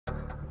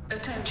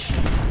Attention.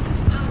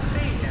 Hull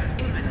failure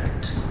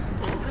imminent.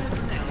 All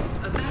personnel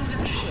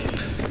abandon ship.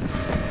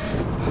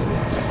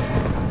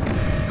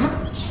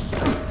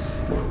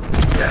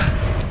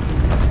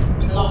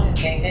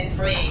 Launching in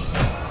 3, 2,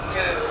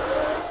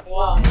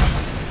 1.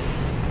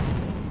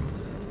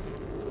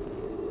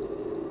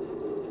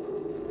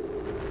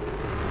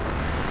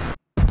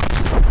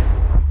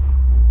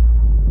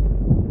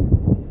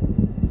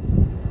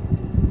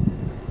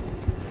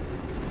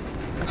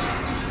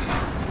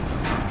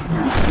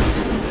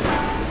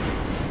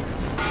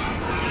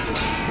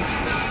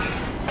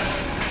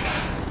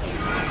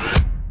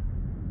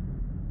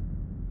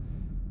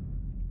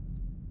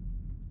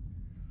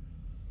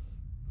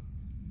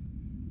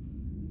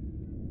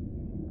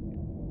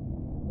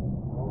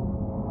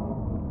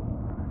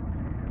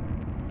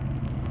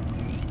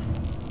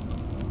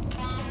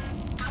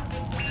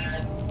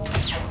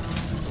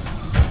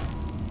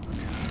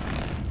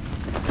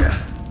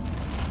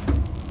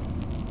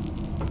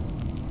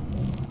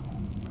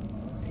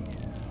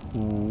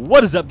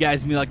 What is up,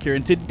 guys? MeatyLock here,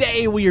 and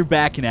today we are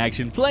back in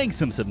action playing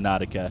some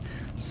Subnautica.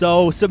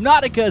 So,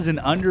 Subnautica is an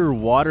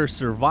underwater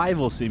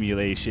survival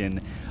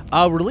simulation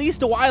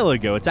released a while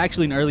ago. It's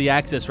actually in early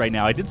access right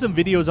now. I did some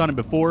videos on it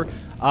before.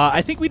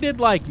 I think we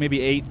did like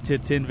maybe 8 to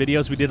 10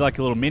 videos. We did like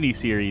a little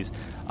mini-series.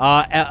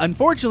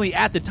 Unfortunately,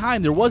 at the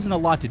time, there wasn't a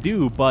lot to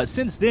do, but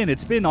since then,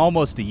 it's been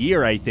almost a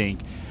year, I think.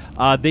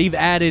 They've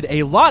added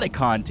a lot of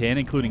content,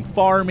 including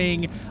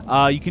farming.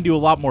 You can do a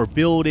lot more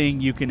building.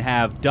 You can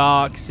have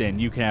docks, and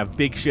you can have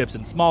big ships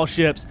and small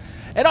ships,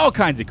 and all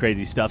kinds of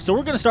crazy stuff. So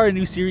we're going to start a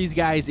new series,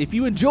 guys. If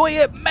you enjoy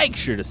it, make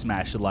sure to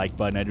smash the like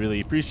button. I'd really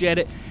appreciate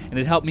it, and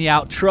it'd help me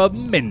out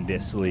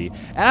tremendously.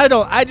 And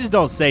I just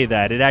don't say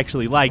that. It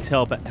actually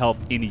help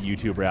any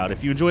YouTuber out.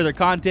 If you enjoy their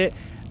content,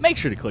 make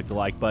sure to click the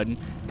like button,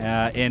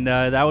 and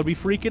that would be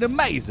freaking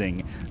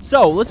amazing.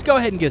 So let's go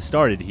ahead and get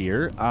started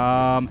here.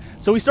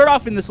 So we start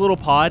off in this little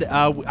pod.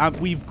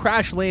 We've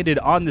crash landed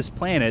on this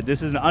planet.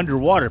 This is an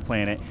underwater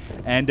planet,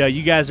 and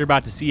you guys are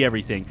about to see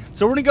everything.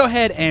 So we're gonna go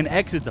ahead and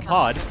exit the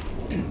pod.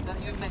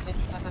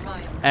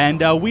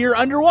 And we are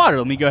underwater.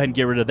 Let me go ahead and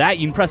get rid of that.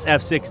 You can press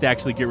F6 to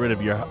actually get id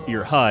of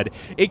your HUD.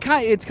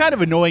 It's kind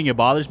of annoying. It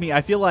bothers me.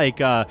 I feel like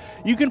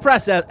you can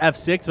press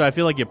F6, but I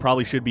feel like it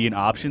probably should be in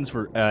options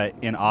for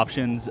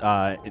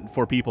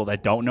people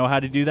that don't know how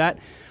to do that.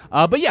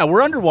 But yeah,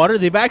 we're underwater.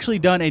 They've actually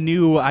done a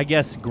new, I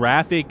guess,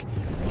 graphic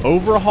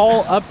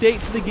overhaul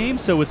update to the game,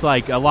 so it's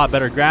like a lot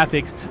better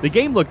graphics. The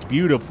game looked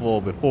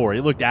beautiful before.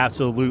 It looked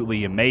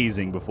absolutely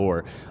amazing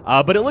before,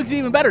 but it looks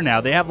even better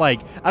now. They have,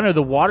 like, I don't know,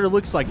 the water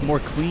looks like more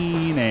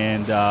clean,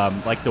 and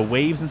like the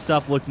waves and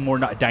stuff look more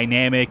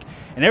dynamic,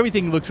 and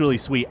everything looks really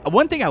sweet.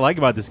 One thing I like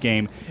about this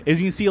game is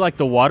you can see like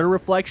the water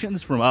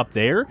reflections from up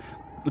there.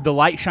 The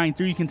light shine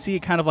through. You can see it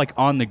kind of like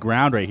on the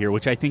ground right here,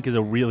 which I think is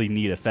a really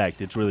neat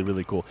effect. It's really,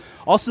 really cool.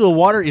 Also, the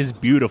water is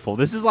beautiful.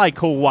 This is like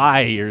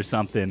Hawaii or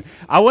something.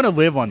 I want to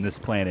live on this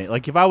planet.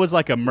 Like, if I was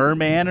like a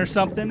merman or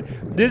something,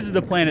 this is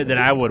the planet that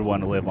I would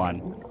want to live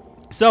on.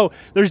 So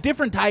there's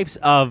different types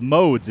of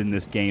modes in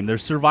this game.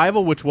 There's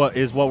survival, which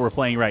is what we're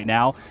playing right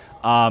now.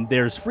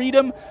 There's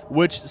freedom,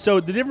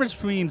 so the difference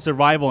between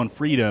survival and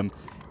freedom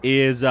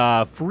is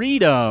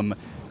freedom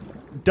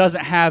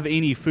doesn't have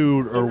any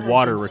food or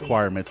water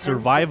requirements.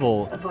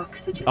 Survival,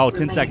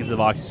 10 seconds of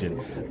oxygen.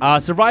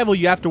 Survival,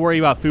 you have to worry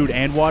about food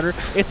and water.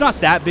 It's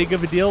not that big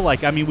of a deal.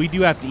 Like, I mean, we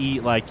do have to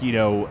eat, like, you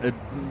know,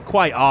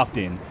 quite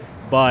often,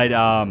 but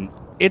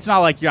it's not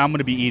like I'm going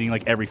to be eating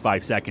like every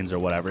 5 seconds or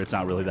whatever. It's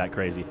not really that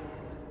crazy.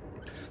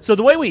 So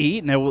the way we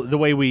eat and the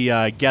way we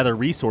gather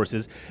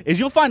resources is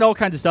you'll find all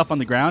kinds of stuff on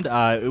the ground.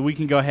 We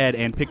can go ahead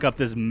and pick up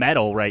this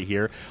metal right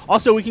here.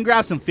 Also, we can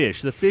grab some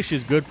fish. The fish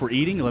is good for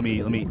eating. Let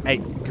me. Hey,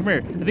 come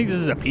here. I think this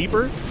is a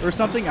peeper or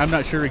something. I'm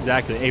not sure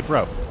exactly. Hey,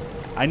 bro,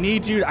 I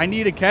need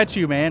to catch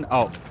you, man.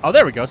 Oh,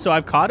 there we go. So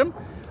I've caught him.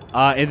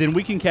 And then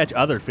we can catch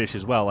other fish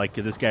as well, like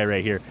this guy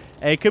right here.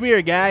 Hey, come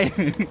here, guy.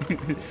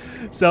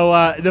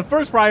 So the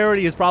first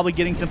priority is probably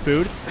getting some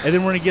food, and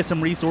then we're going to get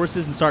some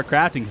resources and start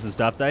crafting some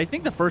stuff. I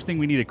think the first thing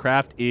we need to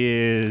craft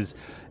is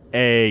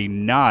a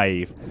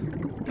knife.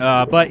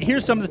 But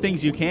here's some of the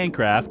things you can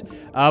craft.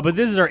 But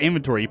this is our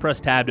inventory. You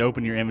press tab to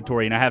open your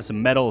inventory, and I have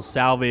some metal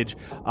salvage.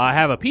 I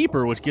have a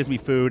peeper, which gives me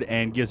food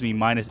and gives me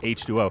minus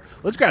H2O.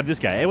 Let's grab this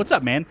guy. Hey, what's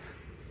up, man?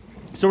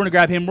 So we're going to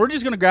grab him. We're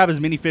just going to grab as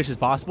many fish as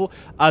possible.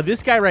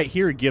 This guy right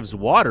here gives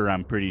water,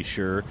 I'm pretty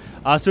sure.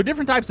 So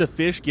different types of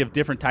fish give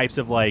different types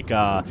of, like,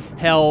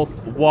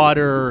 health,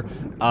 water,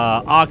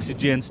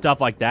 oxygen, stuff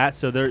like that.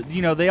 So they're,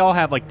 you know, they all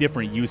have like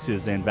different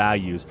uses and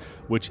values,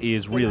 which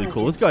is really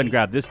cool. Let's go ahead and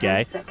grab this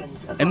guy.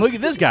 And look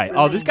at this guy.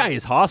 Oh, this guy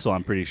is hostile,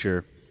 I'm pretty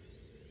sure.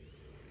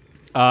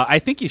 I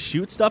think he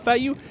shoots stuff at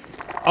you.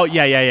 Oh,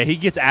 yeah. He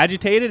gets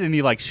agitated and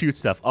he, like, shoots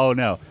stuff. Oh,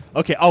 no.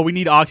 Okay. Oh, we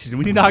need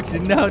oxygen.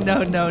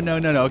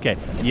 No. Okay.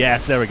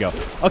 Yes, there we go.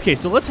 Okay,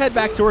 so let's head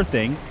back to our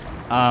thing.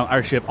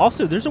 our ship.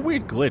 Also, there's a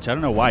weird glitch. I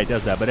don't know why it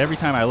does that, but every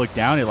time I look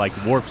down, it like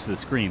warps the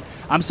screen.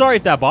 I'm sorry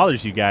if that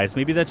bothers you guys.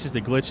 Maybe that's just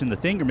a glitch in the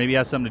thing, or maybe it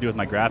has something to do with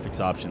my graphics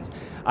options.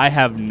 I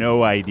have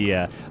no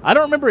idea. I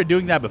don't remember it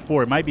doing that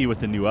before. It might be with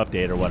the new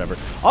update or whatever.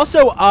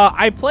 Also,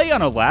 I play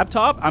on a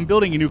laptop. I'm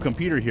building a new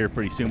computer here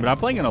pretty soon, but I'm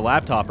playing on a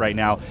laptop right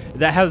now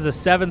that has a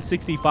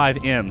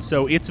 765M,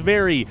 so it's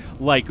very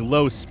like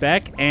low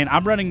spec, and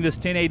I'm running this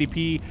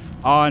 1080p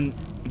on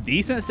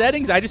decent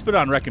settings. I just put it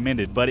on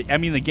recommended, but I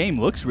mean the game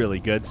looks really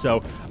good,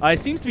 so it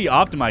seems to be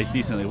optimized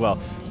decently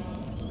well.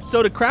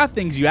 So to craft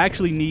things, you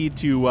actually need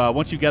to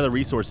once you gather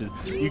resources,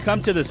 you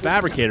come to this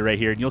fabricator right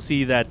here, and you'll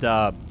see that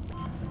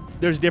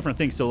there's different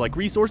things. So like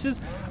resources,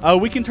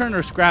 we can turn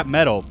our scrap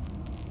metal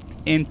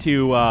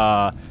into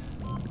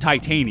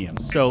titanium.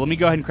 So let me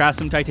go ahead and craft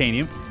some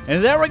titanium,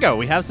 and there we go.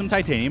 We have some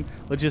titanium.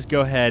 Let's just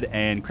go ahead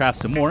and craft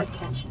some more.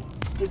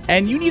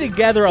 And you need to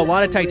gather a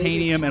lot of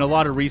titanium and a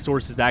lot of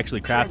resources to actually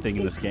craft thing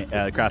in this game,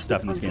 craft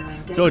stuff in this game.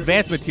 So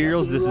advanced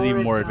materials, this is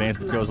even more advanced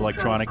materials,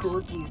 electronics.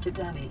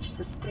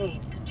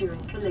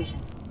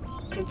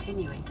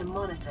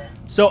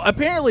 So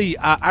apparently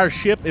our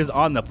ship is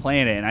on the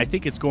planet, and I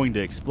think it's going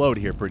to explode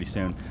here pretty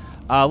soon.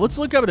 Let's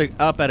look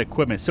up at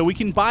equipment. So we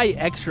can buy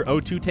extra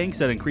O2 tanks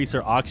that increase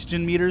our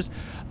oxygen meters.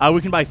 We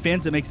can buy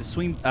fins that makes us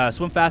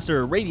swim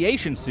faster,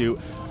 radiation suit,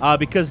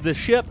 because the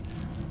ship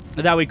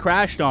that we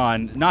crashed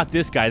on, not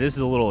this guy, this is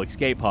a little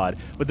escape pod,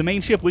 but the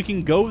main ship, we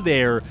can go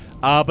there,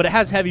 but it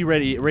has heavy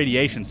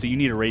radiation, so you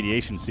need a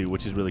radiation suit,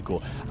 which is really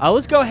cool.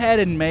 Let's go ahead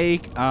and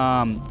make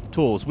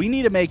tools. We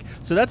need to make,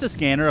 so that's a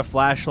scanner, a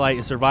flashlight,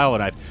 a survival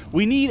knife.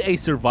 We need a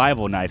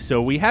survival knife,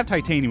 so we have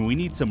titanium, we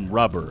need some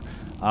rubber.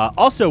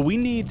 Also, we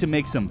need to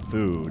make some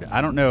food.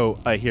 I don't know,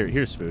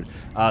 here's food.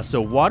 So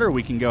water,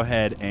 we can go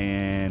ahead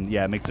and,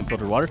 yeah, make some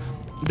filtered water.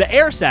 The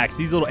air sacs,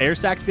 these little air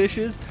sac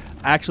fishes,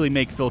 actually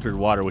make filtered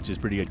water, which is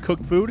pretty good.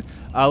 Cooked food.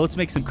 Let's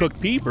make some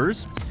cooked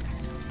peepers.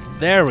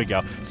 There we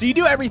go. So you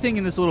do everything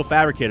in this little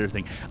fabricator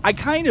thing. I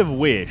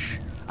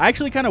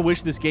actually kind of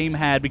wish this game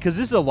had, because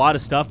this is a lot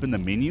of stuff in the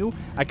menu,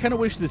 I kind of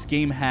wish this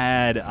game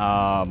had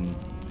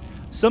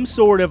some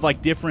sort of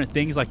like different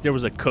things, like there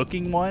was a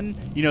cooking one,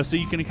 you know, so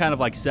you can kind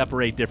of like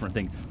separate different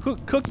things.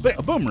 Cook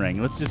a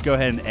boomerang. Let's just go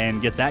ahead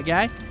and get that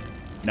guy.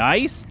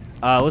 Nice.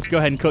 Let's go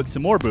ahead and cook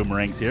some more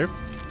boomerangs here.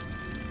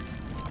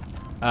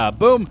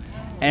 Boom.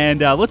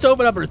 And let's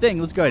open up our thing.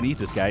 Let's go ahead and eat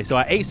this guy. So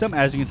I ate some,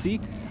 as you can see.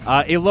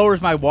 It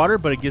lowers my water,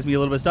 but it gives me a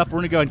little bit of stuff. We're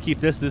going to go ahead and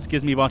keep this. This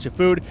gives me a bunch of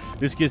food.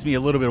 This gives me a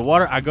little bit of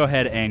water. I go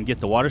ahead and get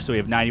the water. So we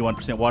have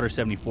 91% water,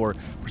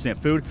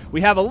 74% food.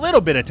 We have a little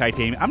bit of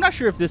titanium. I'm not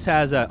sure if this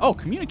has a... Oh,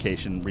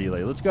 communication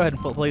relay. Let's go ahead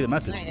and play the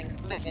message.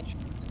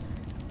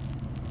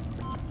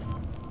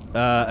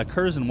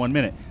 Occurs in 1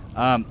 minute.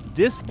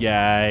 This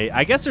guy...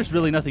 I guess there's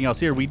really nothing else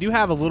here. We do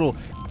have a little...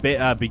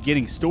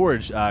 beginning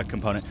storage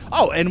component.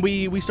 Oh, and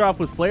we start off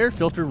with flare,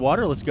 filtered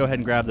water. Let's go ahead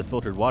and grab the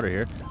filtered water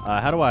here.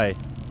 How do I...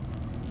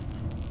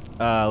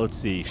 let's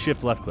see.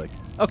 Shift left click.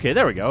 Okay,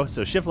 there we go.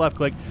 So shift left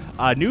click.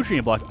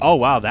 Nutrient block. Oh,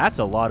 wow. That's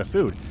a lot of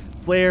food.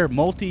 Flare,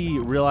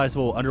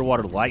 multi-realizable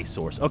underwater light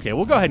source. Okay,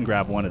 we'll go ahead and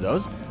grab one of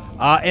those.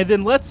 And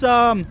then let's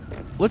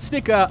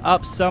stick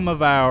up some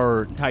of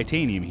our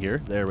titanium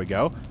here. There we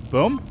go.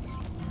 Boom.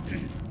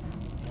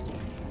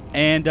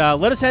 And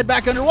let us head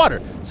back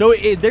underwater. So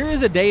there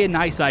is a day and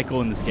night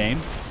cycle in this game.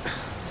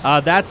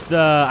 That's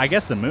I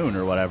guess the moon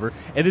or whatever.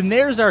 And then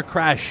there's our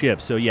crash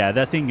ship. So yeah,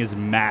 that thing is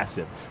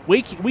massive.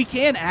 We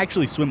can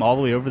actually swim all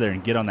the way over there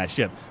and get on that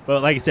ship.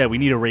 But like I said, we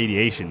need a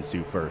radiation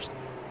suit first.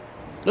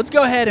 Let's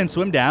go ahead and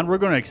swim down. We're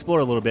going to explore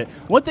a little bit.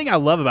 One thing I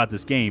love about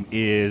this game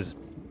is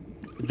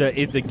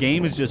the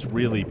game is just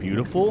really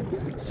beautiful.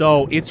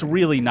 So it's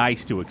really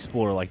nice to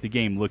explore. Like the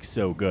game looks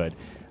so good.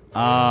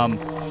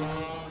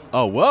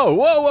 Oh,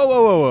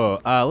 whoa.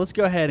 Let's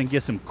go ahead and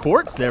get some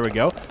quartz. There we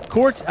go.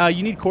 Quartz,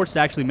 you need quartz to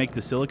actually make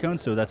the silicone,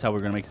 so that's how we're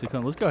going to make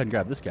silicone. Let's go ahead and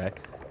grab this guy.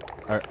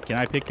 All right, can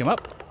I pick him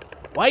up?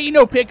 Why you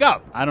no pick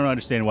up? I don't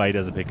understand why he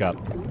doesn't pick up.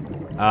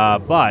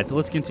 But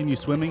let's continue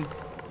swimming.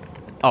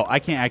 Oh, I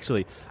can't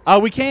actually.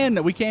 We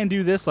can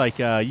do this, like,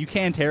 you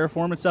can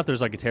terraform and stuff.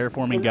 There's like a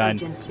terraforming gun.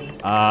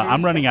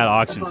 I'm running out of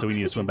oxygen, so we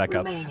need to swim back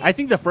up. I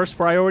think the first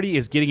priority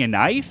is getting a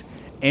knife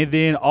and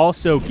then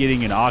also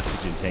getting an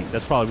oxygen tank.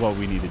 That's probably what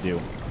we need to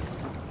do.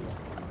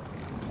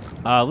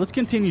 Let's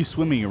continue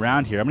swimming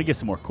around here. I'm gonna get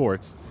some more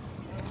quartz.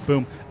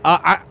 Boom.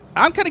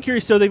 I'm kind of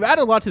curious. So they've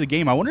added a lot to the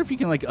game. I wonder if you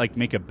can like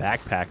make a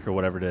backpack or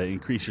whatever to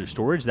increase your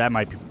storage. That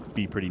might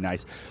be pretty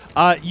nice.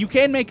 You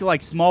can make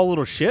like small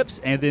little ships,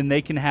 and then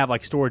they can have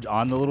like storage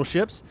on the little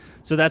ships.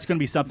 So that's going to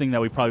be something that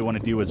we probably want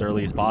to do as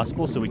early as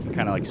possible, so we can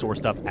kind of like store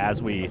stuff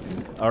as we,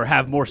 or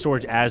have more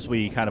storage as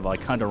we kind of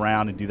like hunt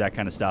around and do that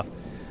kind of stuff.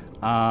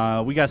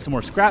 We got some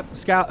more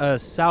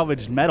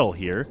salvaged metal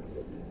here.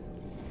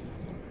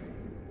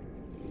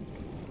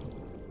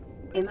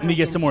 Let me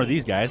get some more of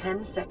these guys.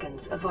 10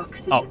 seconds of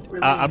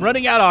oxygen I'm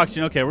running out of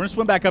oxygen. Okay, we're going to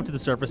swim back up to the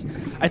surface.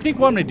 I think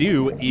what I'm going to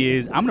do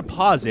is I'm going to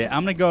pause it.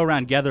 I'm going to go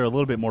around, gather a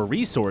little bit more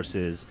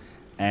resources,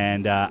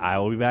 and I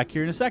will be back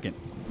here in a second.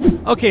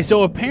 Okay,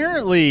 so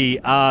apparently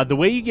the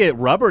way you get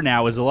rubber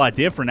now is a lot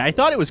different. I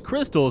thought it was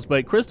crystals,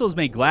 but crystals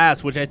make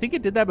glass, which I think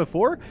it did that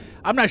before.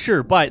 I'm not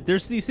sure, but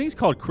there's these things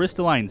called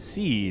crystalline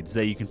seeds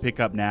that you can pick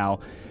up now.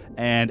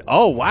 And,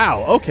 oh,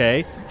 wow,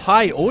 okay,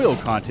 high oil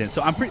content.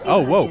 So I'm pretty,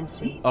 oh,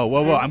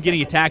 whoa, I'm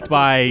getting attacked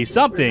by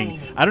something.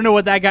 I don't know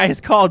what that guy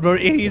is called,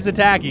 but he's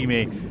attacking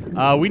me.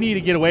 We need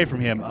to get away from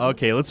him.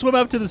 Okay, let's swim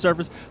up to the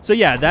surface. So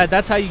yeah,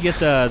 that's how you get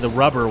the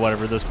rubber or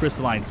whatever, those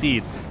crystalline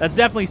seeds. That's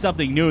definitely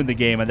something new in the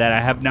game and that I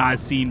have not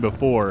seen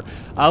before.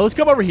 Let's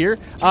come over here.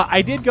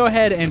 I did go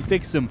ahead and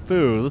fix some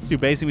food. Let's do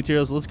basic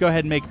materials. Let's go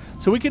ahead and make,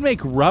 so we can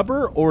make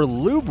rubber or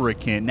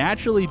lubricant,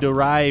 naturally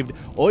derived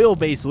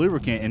oil-based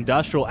lubricant,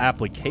 industrial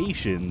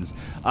applications,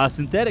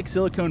 synthetic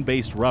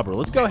silicone-based rubber.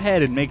 Let's go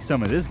ahead and make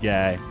some of this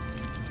guy.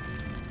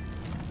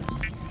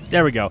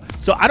 There we go.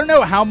 So I don't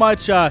know how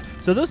much. So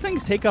those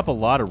things take up a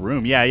lot of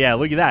room. Yeah.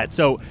 Look at that.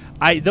 So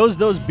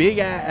those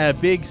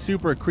big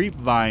super creep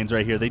vines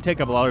right here. They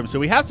take up a lot of room. So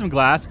we have some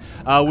glass,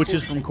 which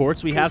is from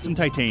quartz. We have some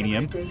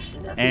titanium,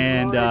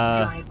 and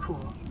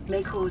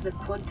may cause a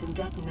quantum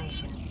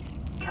detonation.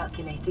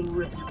 Calculating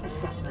risk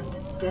assessment.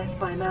 Death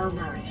by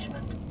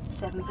malnourishment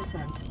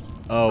 7%.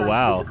 Oh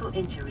wow. Physical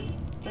injury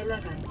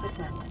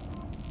 11%.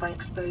 By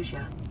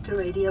exposure to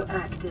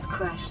radioactive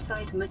crash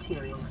site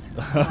materials.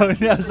 Oh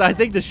no, so I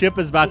think the ship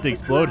is about to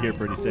explode here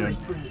pretty soon.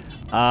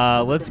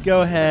 Let's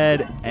go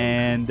ahead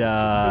and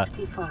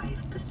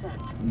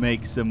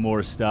make some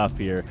more stuff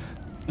here.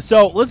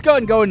 So let's go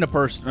ahead and go into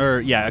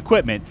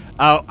equipment.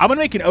 I'm gonna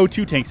make an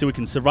O2 tank so we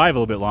can survive a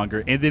little bit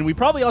longer, and then we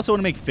probably also want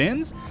to make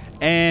fins.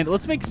 And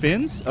let's make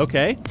fins,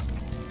 okay.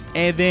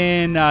 And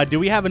then do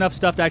we have enough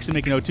stuff to actually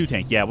make an O2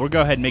 tank? Yeah, we'll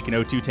go ahead and make an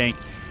O2 tank.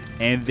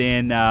 And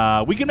then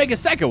we can make a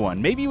second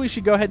one. Maybe we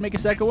should go ahead and make a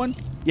second one.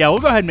 Yeah, we'll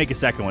go ahead and make a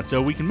second one. So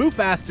we can move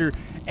faster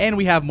and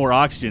we have more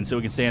oxygen so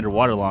we can stay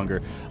underwater longer.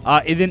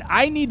 And then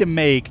I need to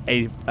make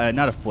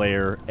not a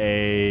flare,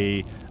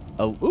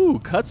 ooh,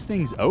 cuts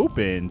things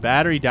open.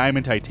 Battery,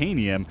 diamond,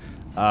 titanium,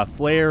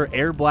 flare,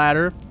 air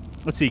bladder.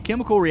 Let's see,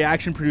 chemical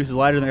reaction produces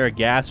lighter than air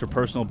gas for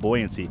personal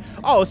buoyancy.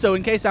 Oh, so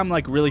in case I'm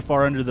like really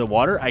far under the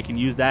water, I can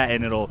use that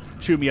and it'll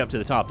shoot me up to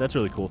the top. That's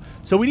really cool.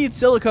 So we need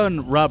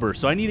silicone rubber.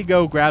 So I need to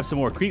go grab some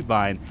more creep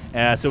vine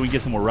so we can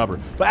get some more rubber.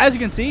 But as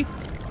you can see,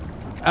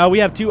 we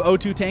have 2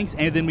 O2 tanks,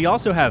 and then we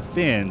also have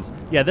fins.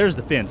 Yeah, there's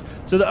the fins.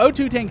 So the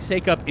O2 tanks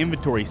take up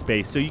inventory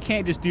space, so you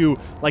can't just do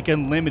like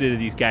unlimited of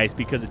these guys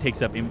because it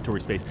takes up inventory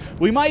space.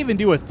 We might even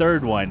do a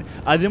third one.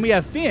 Then we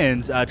have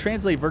fins,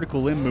 translate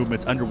vertical limb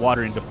movements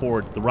underwater into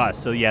forward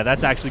thrust. So yeah,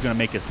 that's actually going to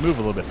make us move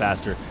a little bit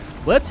faster.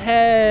 Let's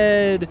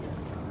head...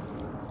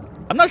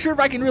 I'm not sure if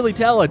I can really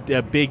tell a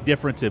big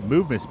difference in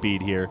movement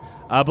speed here,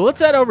 but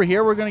let's head over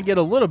here. We're going to get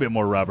a little bit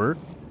more rubber.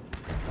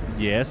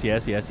 Yes. Yeah,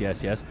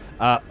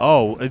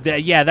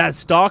 that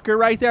stalker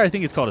right there. I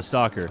think it's called a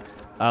stalker.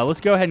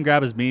 Let's go ahead and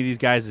grab as many of these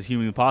guys as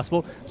humanly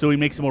possible so we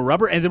make some more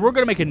rubber, and then we're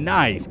going to make a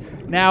knife.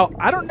 Now,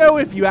 I don't know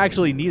if you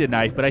actually need a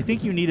knife, but I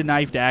think you need a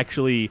knife to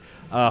actually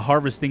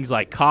harvest things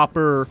like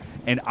copper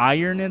and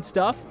iron and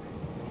stuff.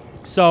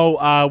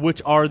 So,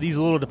 which are these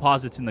little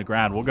deposits in the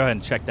ground. We'll go ahead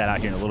and check that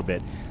out here in a little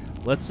bit.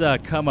 Let's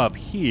come up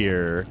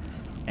here.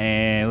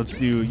 And let's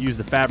use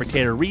the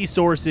fabricator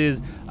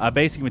resources,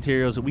 basic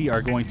materials. We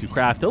are going to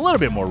craft a little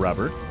bit more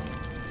rubber.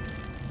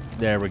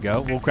 There we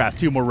go. We'll craft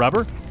 2 more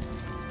rubber.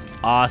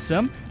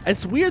 Awesome.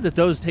 It's weird that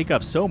those take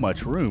up so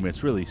much room.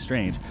 It's really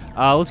strange.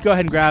 Let's go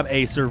ahead and grab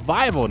a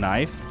survival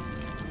knife.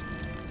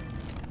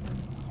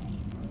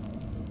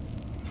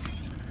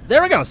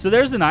 There we go. So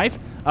there's the knife,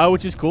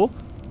 which is cool.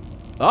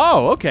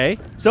 Oh, okay.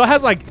 So it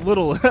has like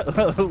little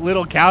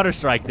little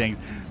Counter-Strike things.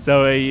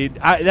 So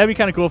that'd be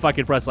kind of cool if I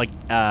could press like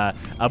a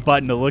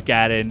button to look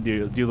at it and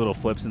do little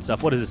flips and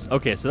stuff. What is this?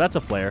 Okay, so that's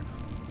a flare.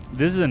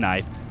 This is a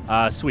knife.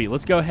 Sweet.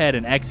 Let's go ahead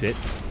and exit.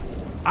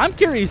 I'm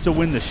curious to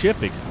when the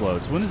ship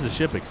explodes. When does the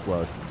ship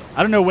explode?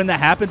 I don't know when that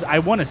happens. I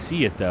want to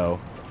see it though.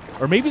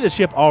 Or maybe the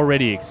ship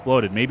already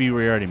exploded. Maybe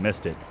we already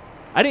missed it.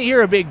 I didn't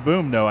hear a big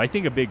boom though. I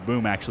think a big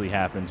boom actually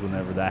happens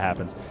whenever that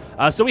happens.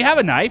 So we have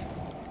a knife.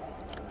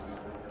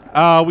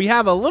 We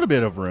have a little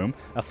bit of room,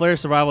 a flare,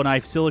 survival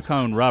knife,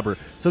 silicone rubber.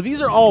 So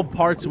these are all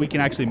parts we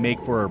can actually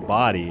make for our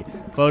body.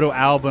 Photo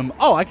album.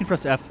 Oh, I can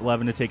press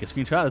F11 to take a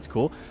screenshot. That's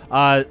cool.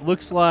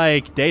 Looks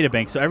like data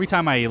bank. So every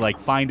time I like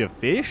find a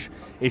fish,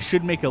 it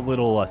should make a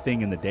little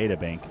thing in the data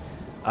bank.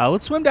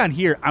 Let's swim down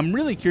here. I'm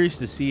really curious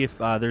to see if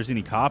there's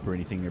any copper or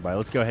anything nearby.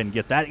 Let's go ahead and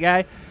get that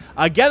guy.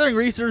 Gathering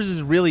resources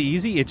is really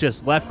easy. It's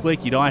just left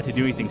click. You don't have to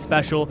do anything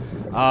special.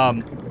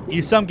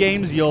 Some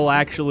games you'll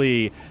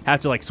actually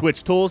have to like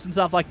switch tools and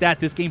stuff like that.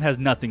 This game has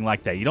nothing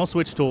like that. You don't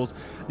switch tools.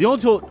 The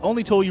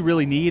only tool you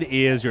really need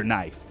is your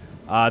knife.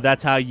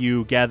 That's how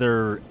you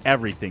gather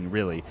everything,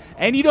 really.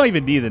 And you don't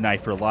even need the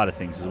knife for a lot of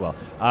things as well.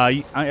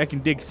 I can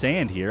dig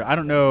sand here. I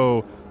don't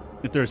know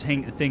if there's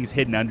things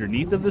hidden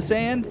underneath of the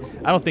sand.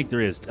 I don't think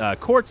there is.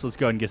 Quartz, let's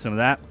go ahead and get some of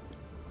that.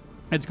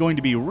 It's going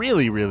to be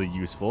really, really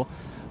useful.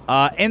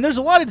 And there's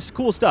a lot of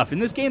cool stuff. In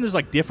this game, there's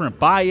like different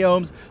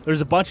biomes.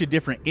 There's a bunch of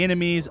different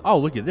enemies. Oh,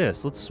 look at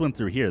this. Let's swim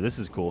through here. This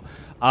is cool.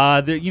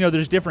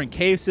 There's different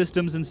cave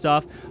systems and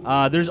stuff.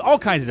 There's all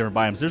kinds of different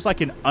biomes. There's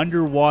like an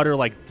underwater,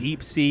 like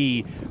deep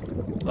sea,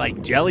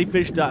 like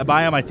jellyfish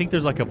biome. I think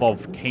there's like a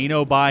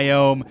volcano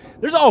biome.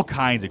 There's all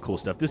kinds of cool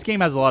stuff. This game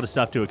has a lot of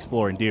stuff to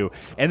explore and do.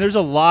 And there's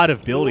a lot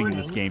of building in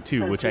this game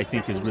too, which I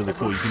think is really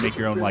cool. You can make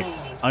your own like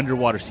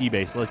underwater sea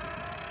base. Look.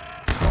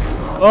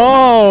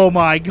 Oh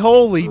my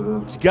holy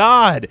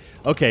God.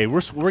 Okay,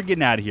 we're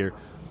getting out of here.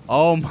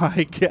 Oh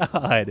my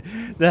God.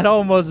 That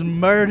almost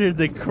murdered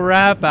the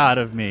crap out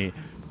of me.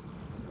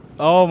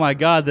 Oh my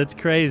God, that's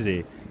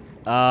crazy.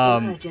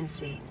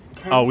 Emergency.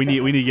 Oh, we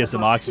need to get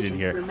some oxygen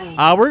here.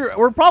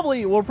 We'll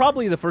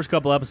probably the first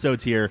couple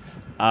episodes here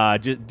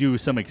just do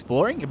some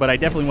exploring, but I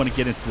definitely want to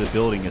get into the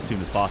building as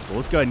soon as possible.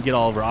 Let's go ahead and get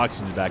all of our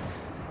oxygen back.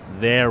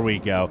 There we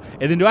go.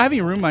 And then do I have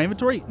any room in my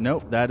inventory?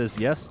 Nope. That is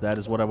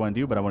what I want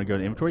to do, but I want to go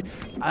to inventory.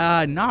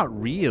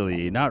 Not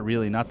really,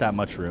 not that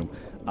much room.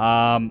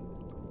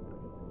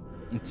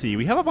 Let's see.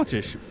 We have a bunch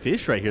of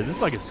fish right here. This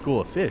is like a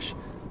school of fish.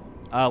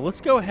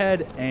 Let's go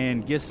ahead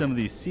and get some of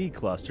these seed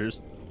clusters.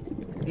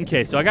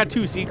 Okay, so I got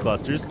 2 seed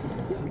clusters.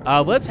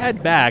 Let's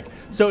head back.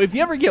 So if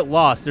you ever get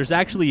lost, there's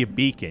actually a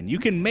beacon. You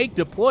can make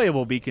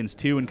deployable beacons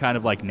too and kind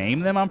of like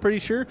name them, I'm pretty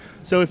sure.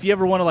 So if you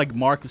ever want to like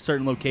mark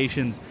certain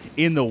locations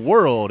in the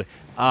world,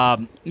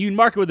 you can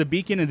mark it with a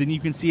beacon and then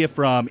you can see it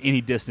from any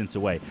distance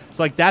away.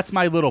 So like that's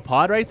my little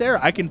pod right there.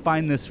 I can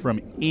find this from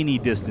any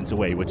distance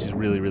away, which is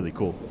really, really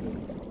cool.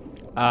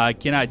 I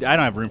don't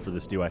have room for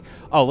this, do I?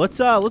 Oh, let's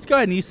go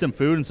ahead and eat some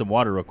food and some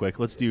water real quick.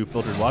 Let's do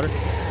filtered water.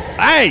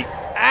 Hey!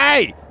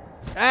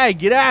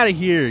 Get out of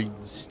here, you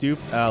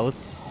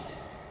let's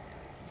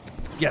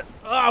get.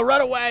 Oh,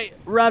 run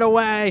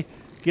away!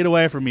 Get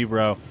away from me,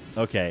 bro.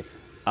 Okay.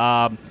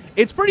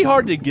 It's pretty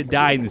hard to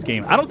die in this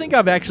game. I don't think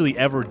I've actually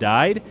ever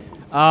died.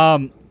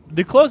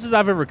 The closest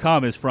I've ever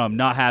come is from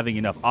not having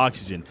enough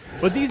oxygen.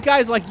 But these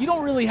guys, like, you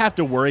don't really have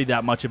to worry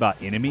that much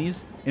about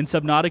enemies in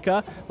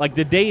Subnautica. Like,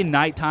 the day and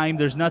night time,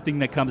 there's nothing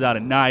that comes out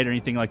at night or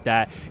anything like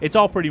that. It's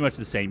all pretty much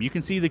the same. You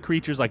can see the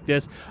creatures like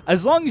this.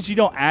 As long as you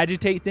don't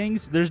agitate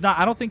things,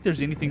 I don't think there's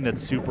anything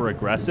that's super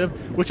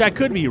aggressive, which I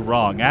could be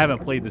wrong. I haven't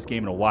played this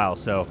game in a while,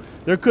 so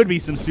there could be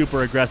some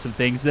super aggressive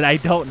things that I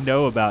don't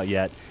know about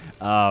yet.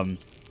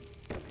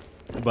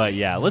 But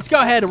yeah, let's go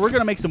ahead and we're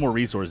going to make some more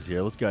resources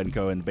here. Let's go ahead and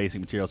go in basic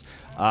materials.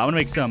 I'm going to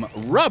make some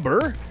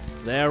rubber.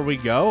 There we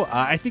go.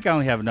 I think I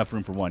only have enough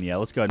room for one. Yeah,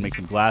 let's go ahead and make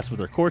some glass with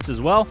our quartz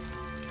as well.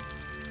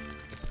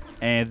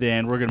 And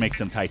then we're going to make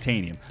some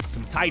titanium.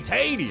 Some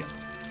titanium!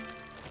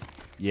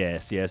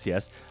 Yes.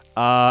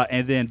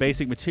 And then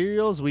basic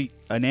materials,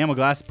 enamel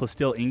glass,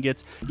 plasteel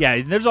ingots.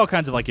 Yeah, there's all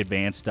kinds of like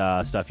advanced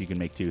stuff you can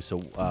make too.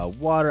 So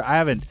water, I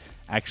haven't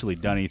actually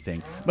done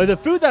anything. But the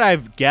food that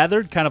I've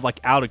gathered kind of like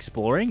out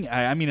exploring,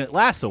 I mean, it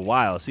lasts a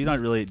while, so you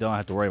don't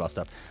have to worry about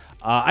stuff.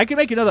 I can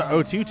make another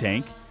O2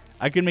 tank.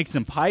 I can make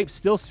some pipes,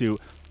 still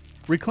suit.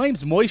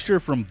 Reclaims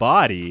moisture from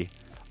body.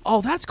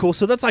 Oh, that's cool.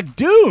 So that's like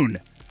Dune.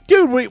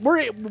 Dude,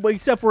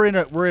 except we're in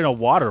a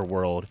water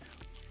world.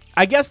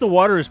 I guess the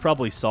water is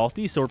probably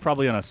salty, so we're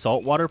probably on a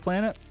saltwater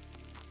planet.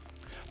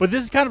 But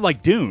this is kind of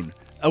like Dune,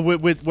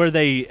 with where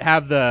they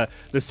have the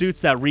suits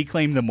that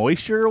reclaim the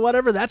moisture or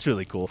whatever. That's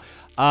really cool.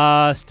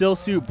 Still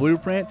suit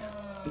blueprint.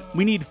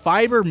 We need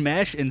fiber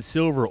mesh and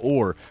silver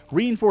ore.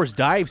 Reinforced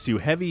dive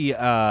suit. Heavy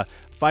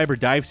fiber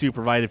dive suit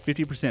provided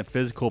 50%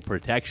 physical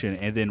protection,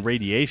 and then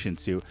radiation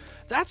suit.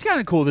 That's kind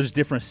of cool. There's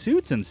different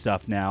suits and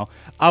stuff now.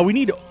 We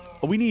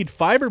need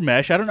fiber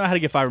mesh. I don't know how to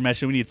get fiber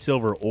mesh, and we need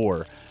silver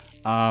ore.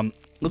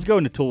 Let's go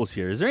into tools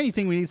here. Is there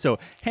anything we need? So,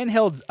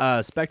 handheld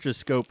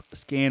spectroscope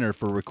scanner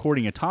for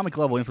recording atomic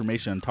level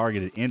information on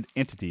targeted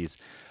entities.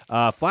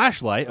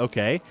 Flashlight,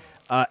 okay.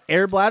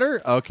 Air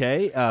bladder,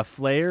 okay.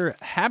 Flare,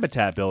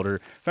 habitat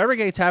builder.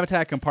 Fabricates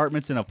habitat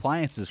compartments and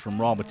appliances from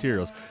raw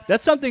materials.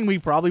 That's something we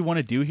probably want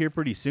to do here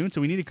pretty soon.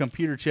 So we need a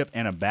computer chip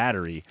and a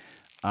battery.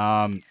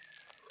 And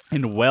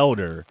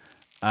welder.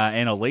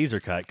 And a laser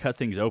cut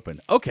things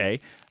open. Okay.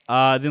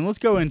 Then let's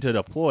go into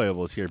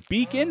deployables here.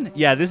 Beacon.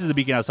 Yeah, this is the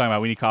beacon I was talking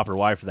about. We need copper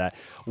wire for that.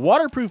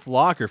 Waterproof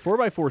locker.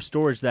 4x4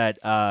 storage that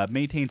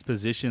maintains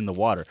position in the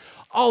water.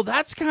 Oh,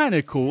 that's kind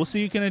of cool. So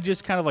you can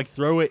just kind of like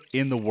throw it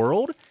in the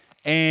world.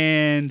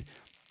 And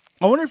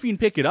I wonder if you can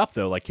pick it up,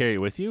 though, like carry it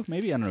with you.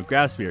 Maybe, I don't know,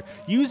 gravisphere.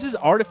 Uses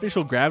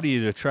artificial gravity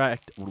to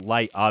attract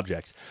light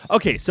objects.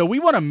 Okay, so we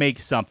want to make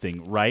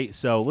something, right?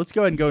 So let's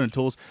go ahead and go into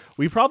tools.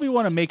 We probably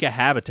want to make a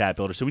habitat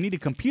builder. So we need a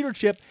computer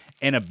chip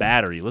and a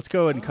battery. Let's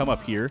go ahead and come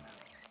up here.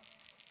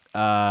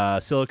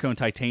 Silicone,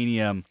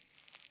 titanium,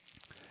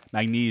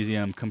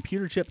 magnesium,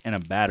 computer chip, and a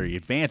battery.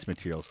 Advanced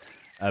materials.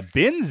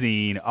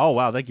 Benzene. Oh,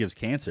 wow, that gives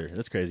cancer.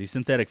 That's crazy.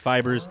 Synthetic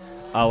fibers,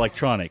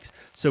 electronics.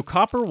 So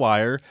copper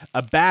wire,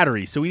 a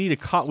battery. So we need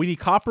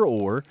copper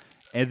ore,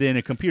 and then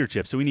a computer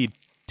chip. So we need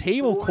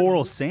table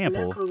coral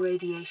sample. Local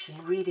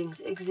radiation readings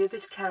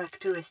exhibit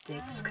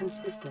characteristics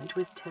consistent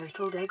with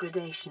total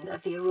degradation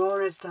of the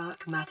Aurora's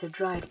dark matter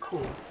drive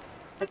core.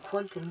 A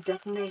quantum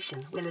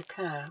detonation will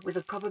occur with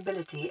a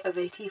probability of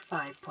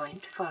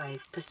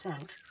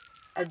 85.5%.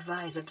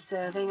 Advise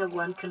observing a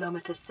 1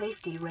 kilometer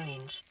safety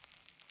range.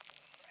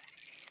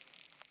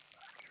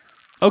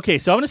 Okay,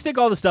 so I'm going to stick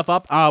all this stuff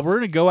up. We're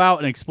going to go out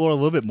and explore a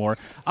little bit more.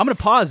 I'm going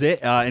to pause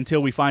it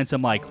until we find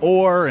some like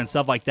ore and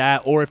stuff like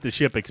that, or if the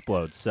ship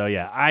explodes. So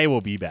yeah, I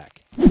will be back.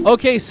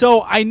 Okay,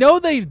 so I know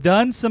they've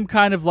done some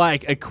kind of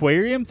like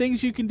aquarium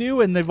things you can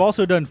do, and they've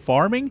also done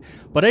farming,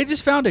 but I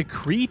just found a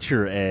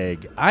creature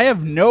egg. I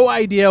have no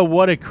idea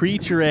what a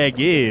creature egg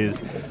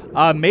is.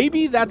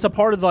 Maybe that's a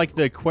part of like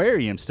the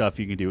aquarium stuff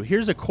you can do.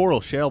 Here's a coral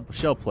shell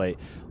plate.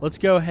 Let's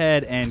go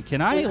ahead and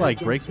can I like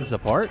break this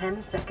apart?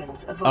 10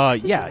 seconds of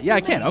Yeah,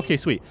 I can. Okay,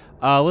 sweet.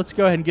 Let's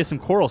go ahead and get some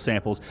coral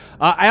samples.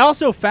 I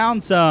also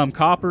found some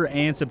copper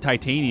and some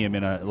titanium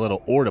in a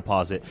little ore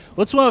deposit.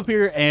 Let's swim up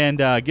here and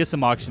get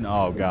some oxygen.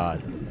 Oh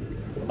god.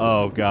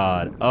 Oh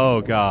god.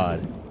 Oh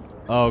god.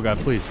 Oh god,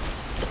 please.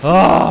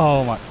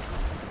 Oh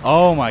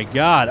my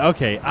god.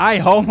 Okay, I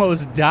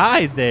almost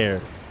died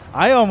there.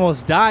 I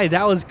almost died.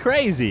 That was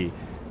crazy.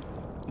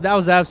 That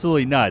was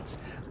absolutely nuts.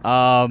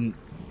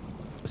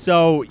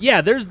 So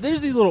yeah, there's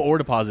these little ore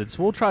deposits.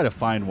 We'll try to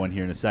find one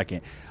here in a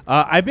second.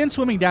 I've been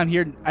swimming down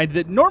here.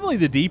 Normally,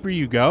 the deeper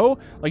you go,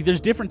 like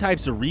there's different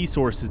types of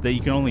resources that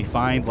you can only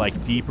find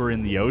like deeper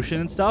in the ocean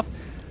and stuff.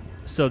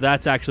 So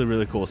that's actually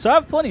really cool. So I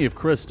have plenty of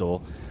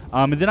crystal,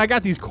 and then I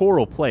got these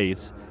coral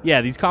plates.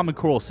 Yeah, these common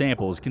coral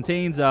samples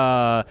contains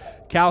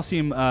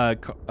calcium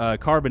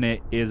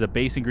carbonate is a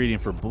base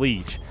ingredient for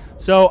bleach.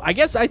 So I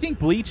think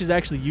bleach is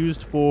actually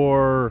used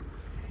for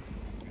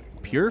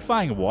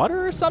purifying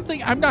water or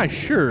something? I'm not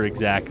sure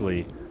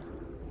exactly.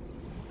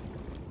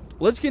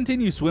 Let's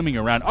continue swimming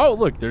around. Oh,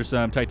 look, there's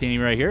some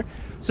titanium right here.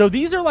 So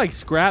these are like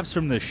scraps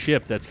from the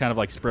ship that's kind of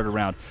like spread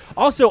around.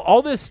 Also,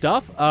 all this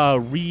stuff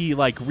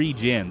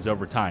regens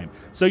over time.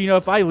 So, you know,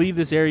 if I leave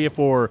this area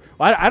for,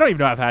 well, I don't even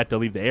know if I had to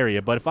leave the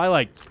area, but if I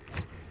like,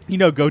 you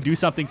know, go do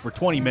something for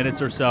 20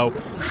 minutes or so,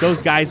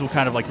 those guys will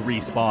kind of like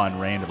respawn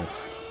randomly.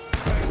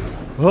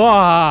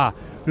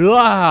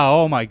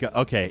 Oh my god.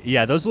 Okay,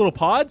 yeah, those little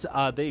pods,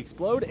 they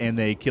explode and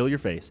they kill your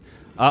face.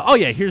 Oh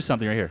yeah, here's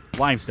something right here.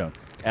 Limestone.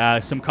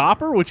 Some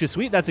copper, which is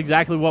sweet. That's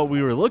exactly what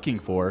we were looking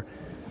for.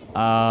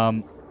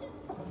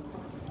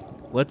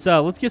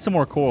 Let's get some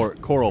more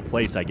coral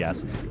plates, I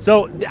guess.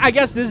 So I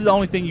guess this is the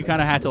only thing you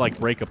kind of had to like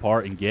break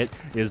apart and get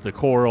is the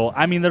coral.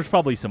 I mean, there's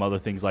probably some other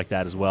things like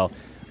that as well.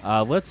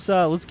 Let's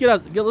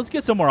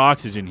get some more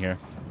oxygen here.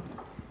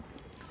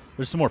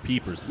 There's some more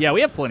peepers. Yeah,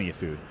 we have plenty of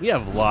food. We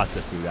have lots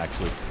of food,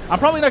 actually. I'm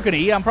probably not going to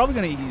eat. I'm probably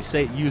going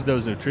to use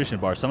those nutrition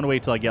bars. So I'm going to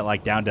wait till I get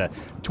like down to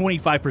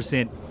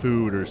 25%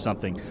 food or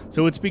something.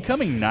 So it's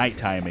becoming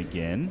nighttime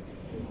again.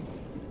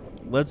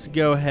 Let's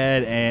go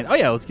ahead and... Oh,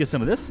 yeah, let's get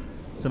some of this.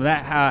 Some of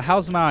that.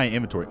 How's my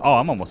inventory? Oh,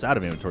 I'm almost out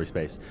of inventory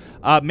space.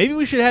 Maybe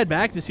we should head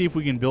back to see if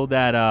we can build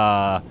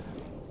that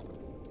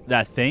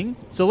that thing.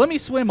 So let me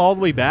swim all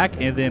the way back,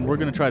 and then we're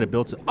going to try to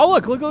build some... Oh,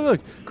 look.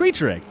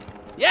 Creature egg.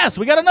 Yes,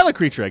 we got another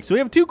creature egg. So we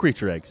have 2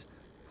 creature eggs.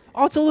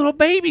 Oh, it's a little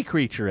baby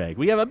creature egg.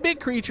 We have a big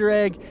creature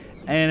egg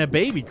and a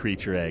baby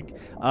creature egg.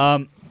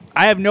 I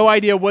have no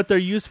idea what they're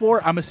used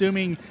for. I'm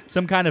assuming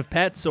some kind of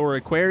pets or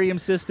aquarium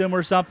system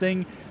or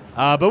something.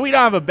 But we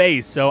don't have a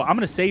base, so I'm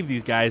going to save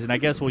these guys, and I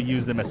guess we'll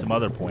use them at some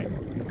other point.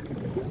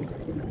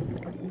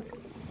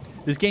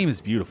 This game is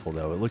beautiful,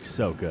 though. It looks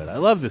so good. I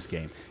love this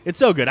game. It's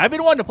so good. I've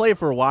been wanting to play it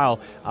for a while,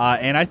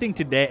 and I think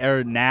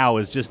now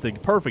is just the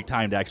perfect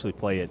time to actually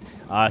play it.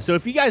 So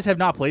if you guys have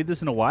not played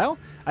this in a while,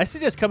 I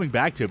suggest coming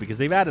back to it because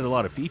they've added a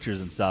lot of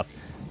features and stuff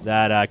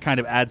that kind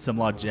of add some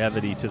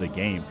longevity to the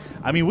game.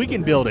 I mean, we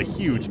can build a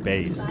huge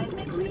base.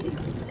 Seismic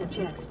readings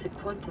suggest a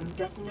quantum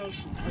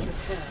detonation has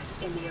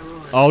occurred in the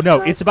Aurora. Oh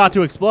no, it's about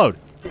to explode.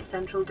 The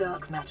central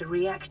dark matter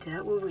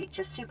reactor will reach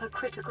a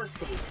supercritical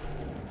state.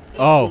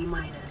 Oh.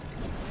 minus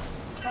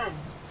 10,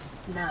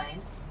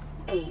 9,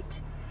 8,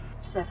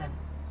 7,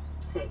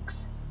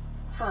 6,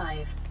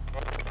 5,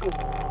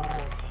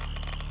 4,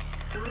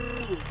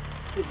 3,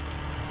 2.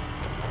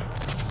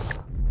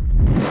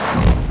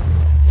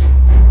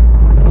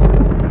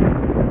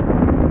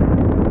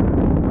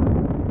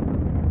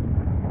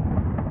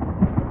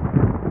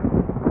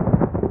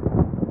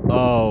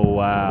 Oh,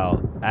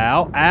 wow.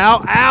 Ow,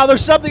 ow, ow,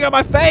 there's something on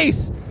my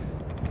face.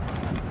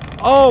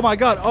 Oh, my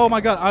God. Oh,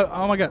 my God.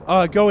 Oh, my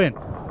God. Go in.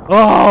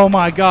 Oh,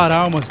 my God. I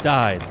almost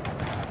died.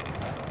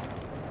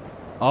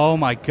 Oh,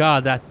 my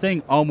God. That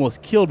thing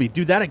almost killed me.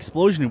 Dude, that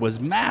explosion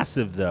was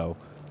massive, though.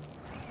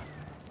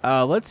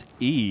 Let's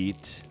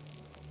eat.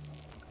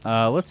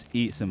 Let's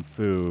eat some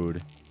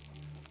food.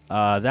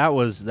 That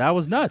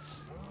was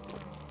nuts.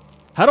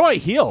 How do I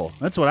heal?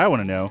 That's what I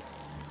want to know.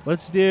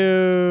 Let's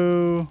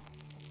do...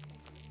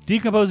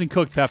 decomposing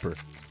cooked pepper.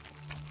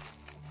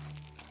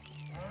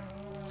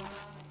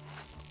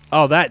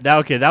 Oh,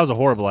 okay, that was a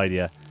horrible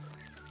idea.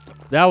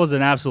 That was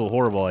an absolute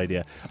horrible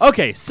idea.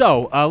 Okay,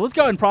 so let's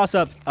go ahead and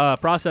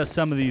process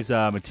some of these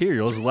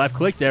materials. Left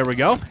click, there we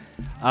go.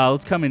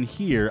 Let's come in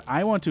here.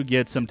 I want to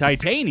get some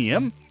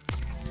titanium.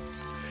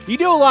 You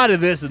do a lot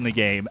of this in the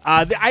game.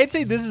 I'd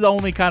say this is the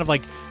only kind of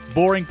like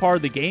boring part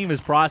of the game is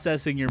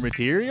processing your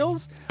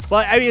materials.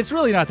 But, I mean, it's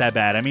really not that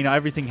bad. I mean,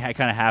 everything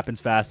kind of happens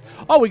fast.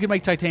 Oh, we can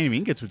make titanium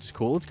ingots, which is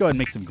cool. Let's go ahead and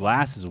make some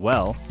glass as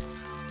well.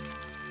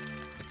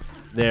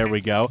 There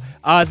we go.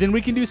 Then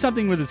we can do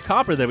something with this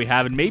copper that we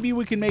have, and maybe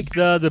we can make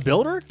the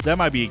builder. That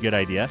might be a good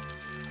idea.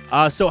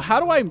 So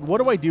what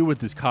do I do with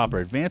this copper?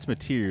 Advanced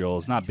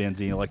materials, not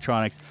benzene,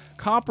 electronics,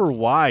 copper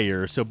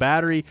wire. So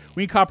battery,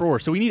 we need copper ore.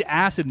 So we need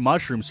acid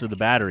mushrooms for the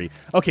battery.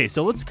 Okay,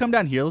 so let's come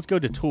down here. Let's go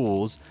to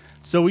tools.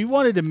 So we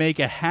wanted to make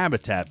a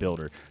habitat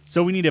builder.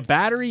 So we need a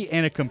battery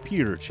and a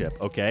computer chip,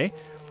 okay?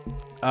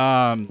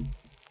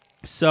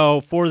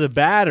 So for the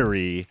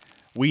battery,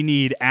 we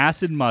need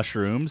acid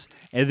mushrooms,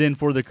 and then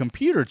for the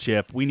computer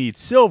chip, we need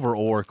silver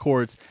ore,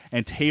 quartz,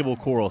 and table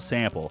coral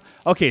sample.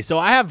 Okay, so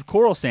I have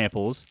coral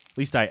samples. At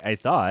least I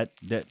thought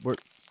that.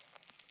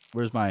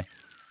 Where's my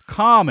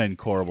common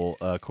coral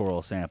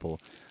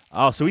sample?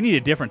 Oh, so we need a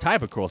different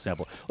type of coral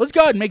sample. Let's go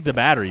ahead and make the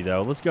battery,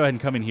 though. Let's go ahead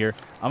and come in here.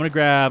 I'm going to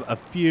grab a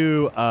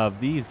few of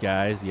these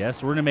guys.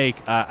 Yes, we're going to make,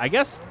 I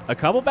guess, a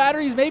couple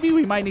batteries, maybe?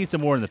 We might need some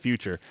more in the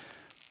future.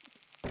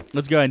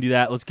 Let's go ahead and do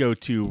that. Let's go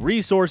to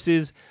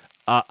resources,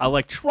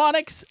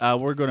 electronics.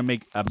 We're going to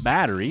make a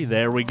battery.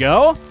 There we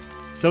go.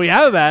 So we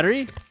have a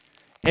battery.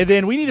 And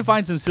then we need to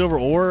find some silver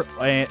ore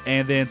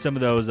and then some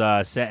of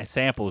those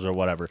samples or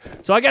whatever.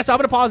 So I guess I'm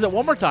going to pause it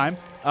one more time.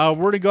 We're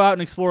going to go out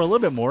and explore a little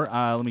bit more.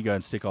 Let me go ahead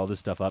and stick all this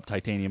stuff up,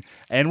 titanium.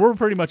 And we're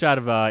pretty much out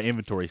of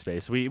inventory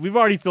space. We've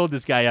already filled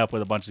this guy up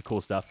with a bunch of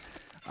cool stuff.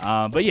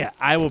 But yeah,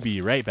 I will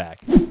be right back.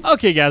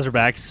 Okay, guys, we're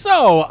back.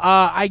 So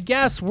I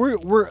guess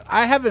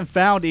I haven't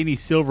found any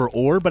silver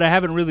ore, but I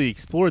haven't really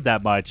explored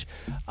that much.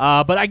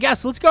 But I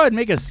guess let's go ahead and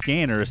make a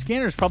scanner. A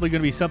scanner is probably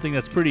going to be something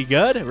that's pretty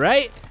good,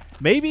 right?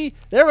 Maybe?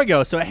 There we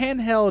go. So a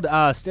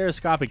handheld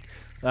stereoscopic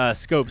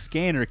scope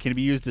scanner can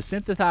be used to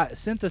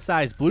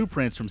synthesize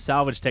blueprints from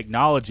salvage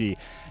technology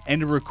and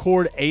to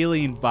record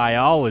alien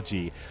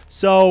biology.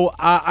 So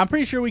I'm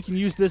pretty sure we can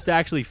use this to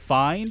actually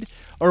find,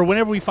 or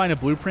whenever we find a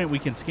blueprint, we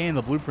can scan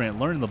the blueprint,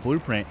 learn the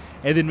blueprint,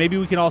 and then maybe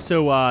we can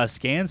also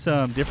scan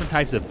some different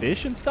types of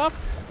fish and stuff.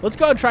 Let's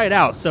go ahead and try it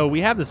out. So we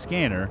have the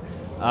scanner.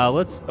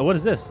 What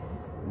is this?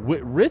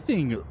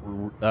 Rithing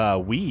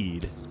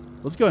weed.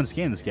 Let's go ahead and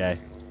scan this guy.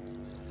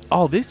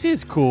 Oh, this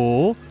is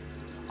cool.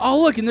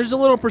 Oh, look, and there's a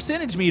little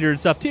percentage meter and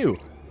stuff, too.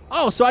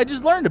 Oh, so I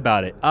just learned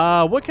about it.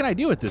 What can I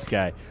do with this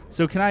guy?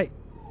 So can I...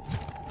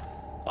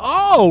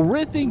 Oh,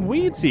 Rithing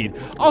weed seed.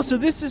 Oh, so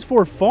this is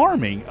for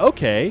farming.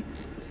 Okay.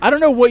 I don't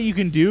know what you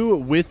can do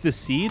with the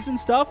seeds and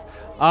stuff.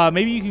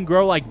 Maybe you can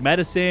grow, like,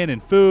 medicine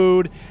and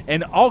food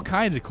and all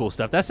kinds of cool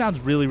stuff. That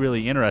sounds really,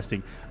 really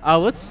interesting.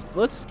 Let's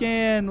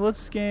scan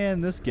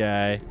this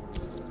guy.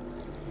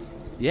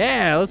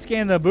 Yeah, let's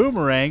scan the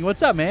boomerang.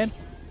 What's up, man?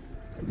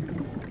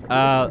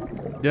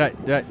 Did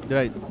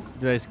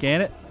I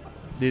scan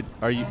it?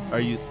 Are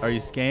you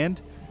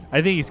scanned?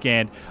 I think he's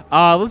scanned.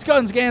 Let's go ahead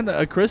and scan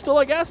a crystal,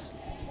 I guess.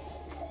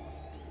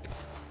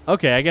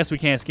 Okay, I guess we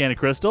can't scan a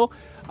crystal.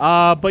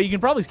 But you can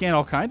probably scan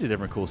all kinds of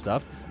different cool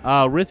stuff.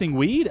 Rithing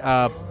weed,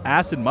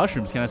 acid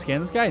mushrooms. Can I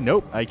scan this guy?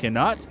 Nope, I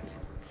cannot.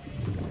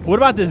 What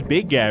about this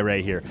big guy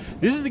right here?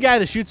 This is the guy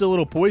that shoots the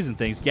little poison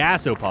things,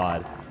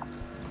 gasopod.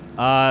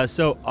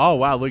 Oh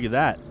wow, look at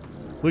that.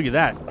 Look at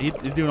that. He's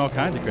doing all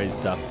kinds of crazy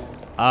stuff.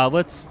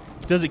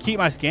 Does it keep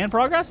my scan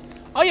progress?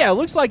 Oh yeah, it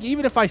looks like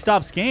even if I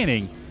stop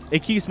scanning,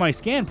 it keeps my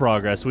scan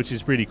progress, which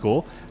is pretty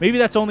cool. Maybe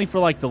that's only for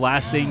like the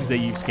last things that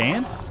you've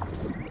scanned.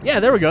 Yeah,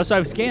 there we go. So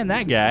I've scanned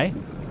that guy.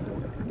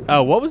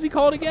 What was he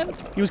called again?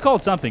 He was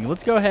called something.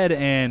 Let's go ahead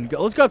and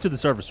let's go up to the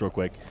surface real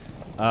quick.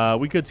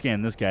 We could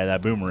scan this guy,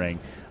 that boomerang.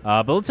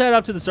 But let's head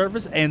up to the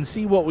surface and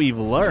see what we've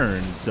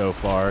learned so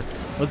far.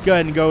 Let's go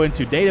ahead and go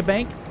into data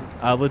bank.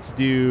 Let's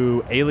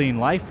do alien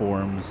life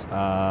forms.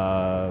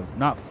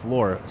 Not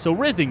flora. So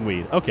Rithing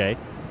weed. Okay.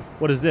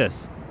 What is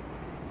this?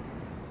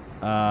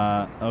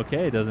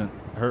 Okay. It doesn't.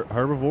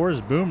 Herbivores.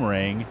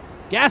 Boomerang.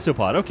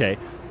 Gasopod. Okay.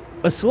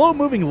 A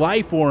slow-moving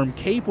life form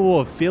capable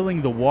of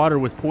filling the water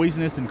with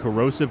poisonous and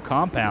corrosive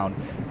compound.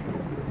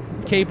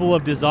 Capable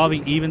of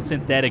dissolving even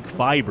synthetic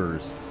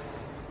fibers.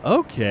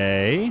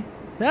 Okay.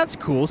 That's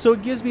cool. So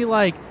it gives me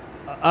like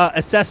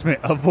assessment.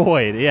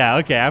 Avoid. Yeah.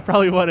 Okay. I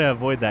probably want to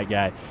avoid that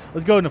guy.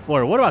 Let's go into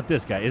Florida. What about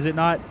this guy? Is it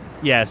not?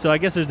 Yeah, so I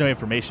guess there's no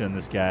information on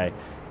this guy.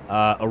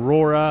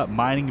 Aurora,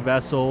 mining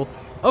vessel.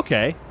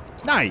 Okay,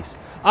 nice.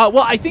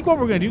 Well, I think what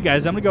we're going to do,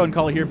 guys, I'm going to go and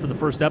call it here for the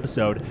first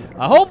episode.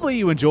 Hopefully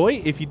you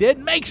enjoy. If you did,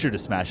 make sure to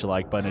smash the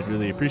like button. I'd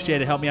really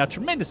appreciate it. Help me out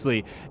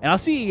tremendously. And I'll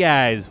see you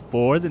guys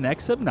for the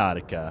next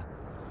Subnautica.